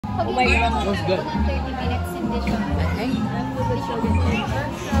Oh my God. That's good. 30 minutes in the shop. Okay.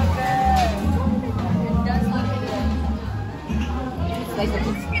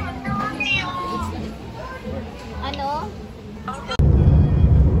 Ano?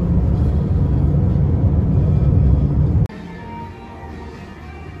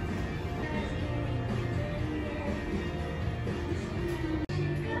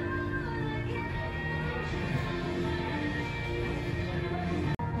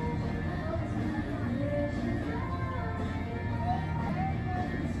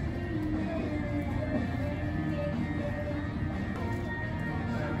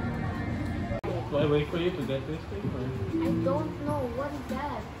 Do I wait for you to get this thing or? I don't know. What is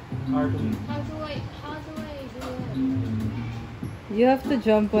that? Arcade. How do I do it? You have to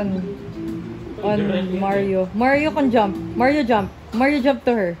jump on Mario. Mario can jump. Mario jump. Mario jump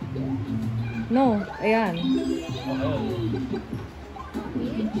to her. No, ayan.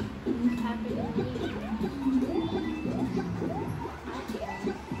 What's happening?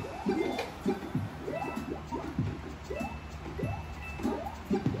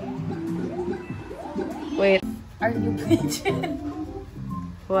 Wait. Are you pigeon?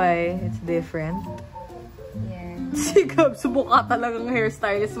 Why? It's different. Yeah. Si Gab, subuka talagang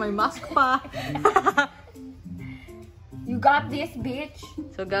hairstylist. May mask pa. You got this, bitch.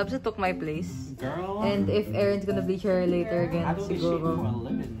 So Gabs took my place. Girl. And if Erin's gonna bleach her hair later again, I don't be shaving for a siguro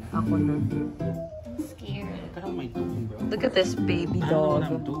living. ako na. I'm scared. What am I doing, bro? Look at this baby I don't know what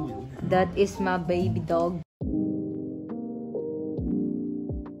I'm dog. doing. That is my baby dog.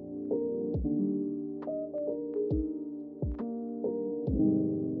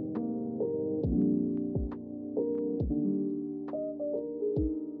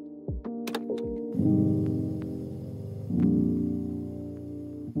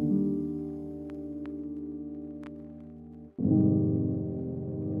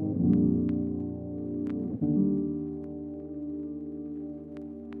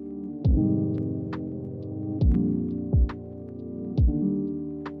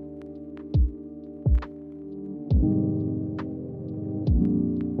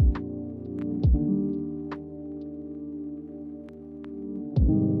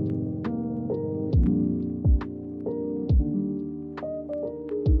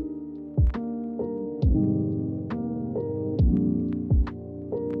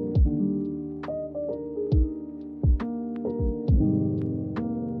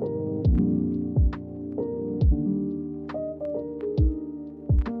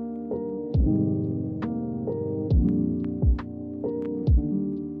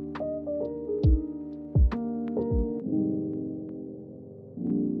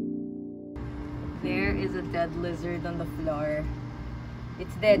 There is a dead lizard on the floor.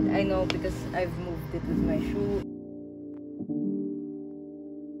 It's dead, I know, because I've moved it with my shoe.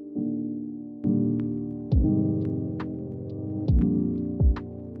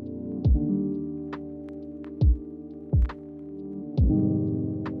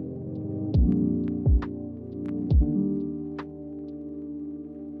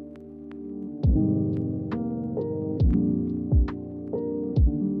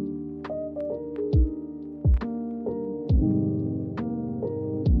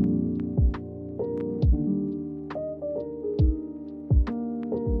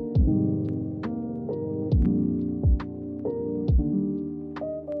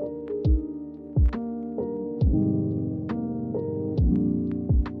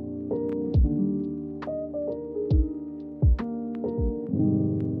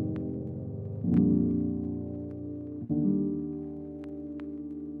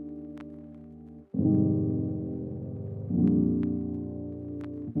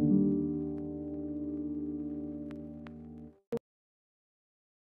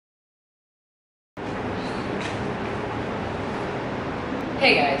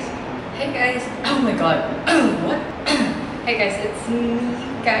 Hey guys. Hey guys. Oh my god. What? Hey guys, it's me,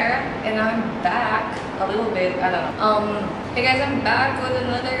 Kara, and I'm back a little bit. I don't know. Hey guys, I'm back with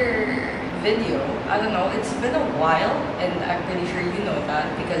another video. I don't know. It's been a while, and I'm pretty sure you know that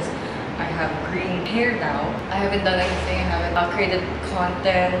because I have green hair now. I haven't done anything. I haven't created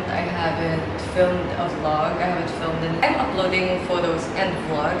content. I haven't filmed a vlog. I haven't filmed any. I'm uploading photos and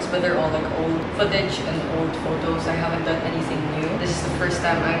vlogs, but they're all like old footage and old photos. I haven't done anything new. This is the first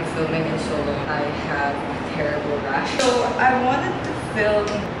time I'm filming in so long. I have a terrible rash. So I wanted to film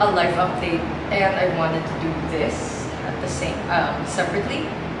a life update, and I wanted to do this at the same separately.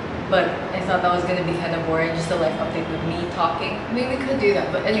 But I thought that was gonna be kind of boring, just a life update with me talking. I mean, we could do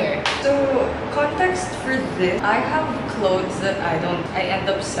that, but anyway. So, context for this, I have clothes that I end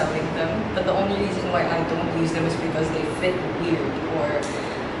up selling them, but the only reason why I don't use them is because they fit weird, or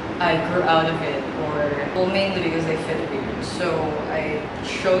I grew out of it, or well, mainly because they fit weird. So I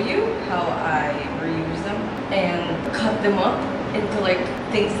show you how I reuse them and cut them up into like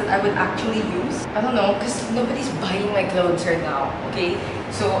things that I would actually use. I don't know, because nobody's buying my clothes right now, okay?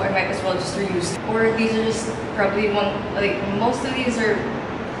 So I might as well just reuse. Or these are just probably most of these are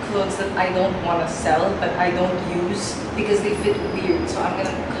clothes that I don't want to sell, but I don't use because they fit weird. So I'm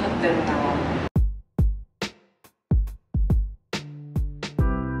gonna cut them now